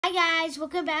Hi guys,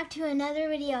 welcome back to another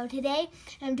video. Today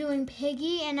I'm doing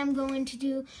Piggy and I'm going to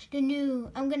do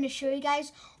I'm going to show you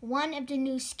guys one of the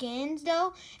new skins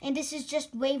though. And this is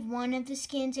just wave one of the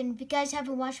skins. And if you guys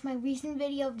haven't watched my recent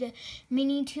video of the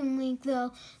mini Toon Link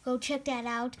though, go check that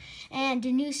out. And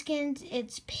the new skins,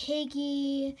 it's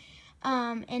Piggy,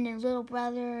 and a little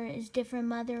brother is different,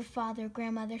 mother, father,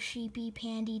 grandmother, sheepy,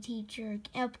 pandy, teacher,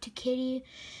 up to kitty.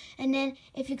 And then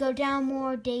if you go down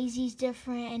more, Daisy's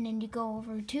different, and then you go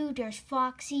over to, there's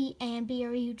Foxy and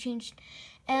Berry who changed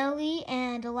Ellie,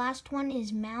 and the last one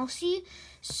is Mousy.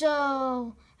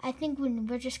 So I think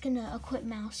we're just gonna equip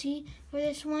Mousy for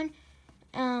this one.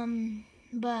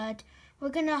 But we're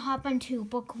gonna hop onto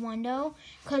book one though,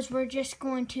 because I'm just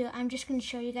gonna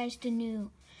show you guys the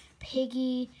new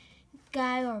Piggy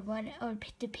guy or the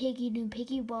new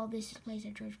Piggy. Well, this is the place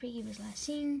that George Piggy was last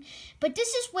seen. But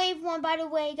this is wave one, by the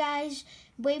way, guys.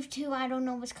 Wave two, I don't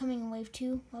know what's coming in wave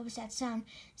two. What was that sound?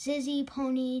 Zizzy,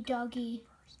 pony, doggy.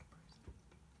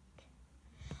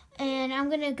 And I'm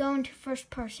gonna go into first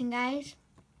person, guys.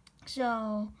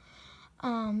 So,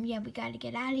 yeah, we gotta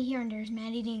get out of here. And there's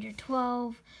Maddie Danger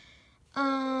 12.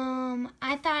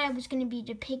 I thought I was gonna be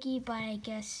the Piggy, but I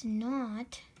guess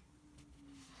not.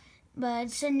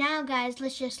 But so now, guys,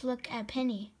 let's just look at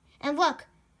Penny. And look,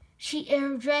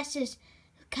 her dress is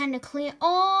kind of clean.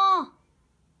 Oh,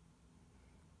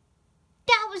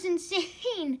 that was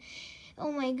insane.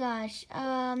 Oh my gosh.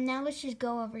 Now let's just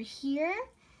go over here.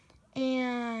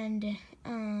 And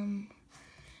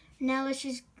now let's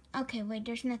just, okay, wait,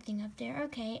 there's nothing up there.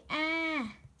 Okay,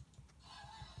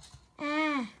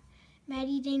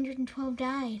 Maddie Danger 12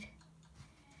 died.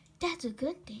 That's a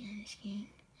good thing in this game.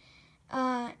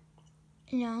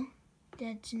 No,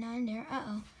 that's not in there.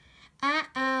 Uh-oh.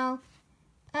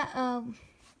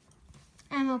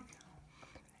 I'm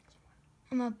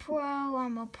a pro.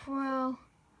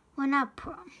 Well, not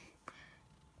pro.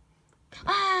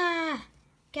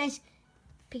 Guys,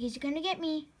 Piggy's gonna get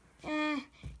me.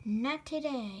 Not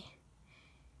today.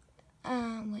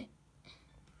 Wait.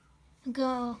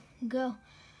 Go.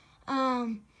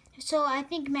 So I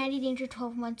think Maddie Danger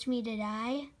 12 wants me to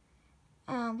die.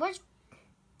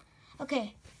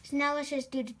 Okay, so now let's just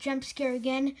do the jump scare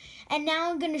again. And now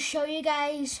I'm going to show you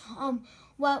guys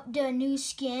what the new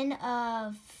skin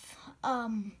of,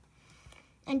 I'm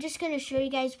just going to show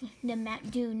you guys the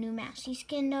new Mousy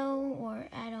skin though,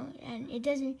 and it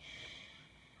doesn't,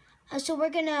 so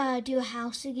we're going to do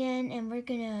house again, and we're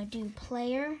going to do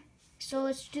player. So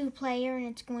let's do player, and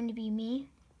it's going to be me.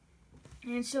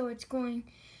 And so it's going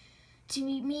to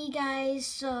meet me, guys.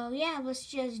 So yeah, let's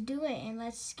just do it, and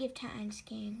let's skip time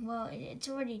scan. Well, it's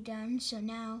already done. So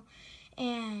now,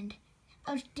 and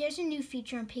there's a new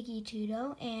feature on Piggy too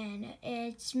though, and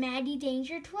it's Maddie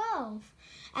Danger 12.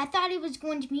 I thought it was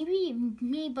going to be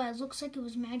me, but it looks like it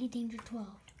was Maddie Danger 12.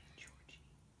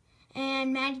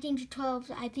 And Maddie Danger 12,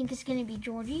 I think it's gonna be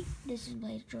Georgie. This is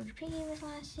where George Piggy was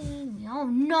last seen. We all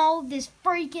know this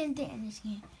freaking thing in this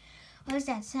game. What does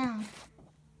that sound?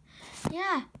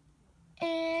 Yeah.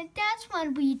 And that's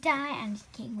when we die in this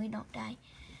game. We don't die.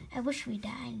 I wish we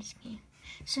die in this game.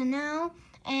 So now,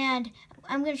 and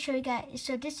I'm going to show you guys.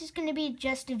 So this is going to be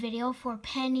just a video for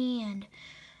Penny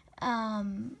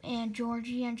and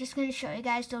Georgie. I'm just going to show you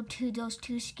guys those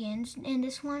two skins in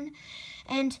this one.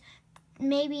 And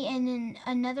maybe in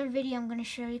another video, I'm going to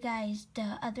show you guys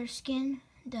the other skins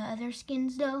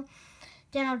though.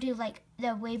 Then I'll do like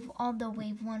all the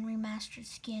wave one remastered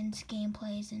skins,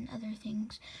 gameplays, and other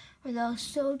things for those.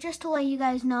 So just to let you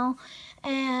guys know,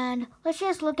 and let's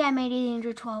just look at Maddie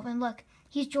Danger 12, and look,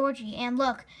 he's Georgie, and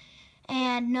look,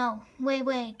 and no,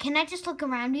 wait, can I just look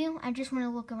around you? I just want to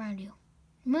look around you.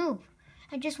 Move.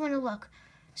 I just want to look.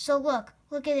 So look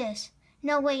at this.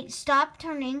 No, wait, stop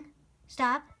turning.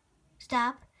 Stop.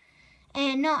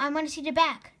 And no, I want to see the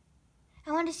back.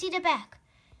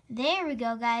 There we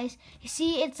go, guys. You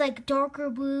see, it's like darker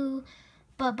blue.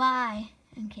 Bye-bye.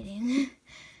 I'm kidding.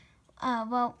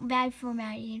 Well, bye for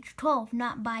Maddie Danger 12,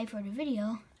 not bye for the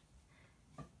video.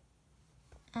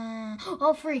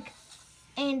 Oh, freak.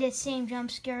 And the same jump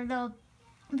scare, though.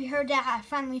 If you heard that, I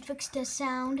finally fixed the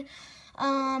sound.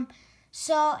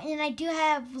 So, and I do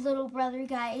have little brother,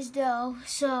 guys, though.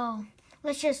 So,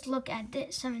 let's just look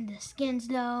at some of the skins,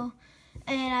 though.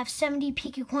 And I have 70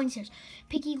 Piggy coins. There's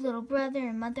Piggy, little brother,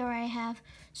 and mother I have.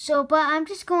 So, but I'm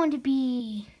just going to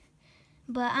be,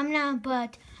 but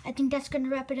I think that's going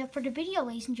to wrap it up for the video,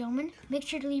 ladies and gentlemen. Make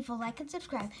sure to leave a like and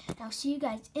subscribe. And I'll see you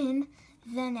guys in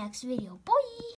the next video. Bye!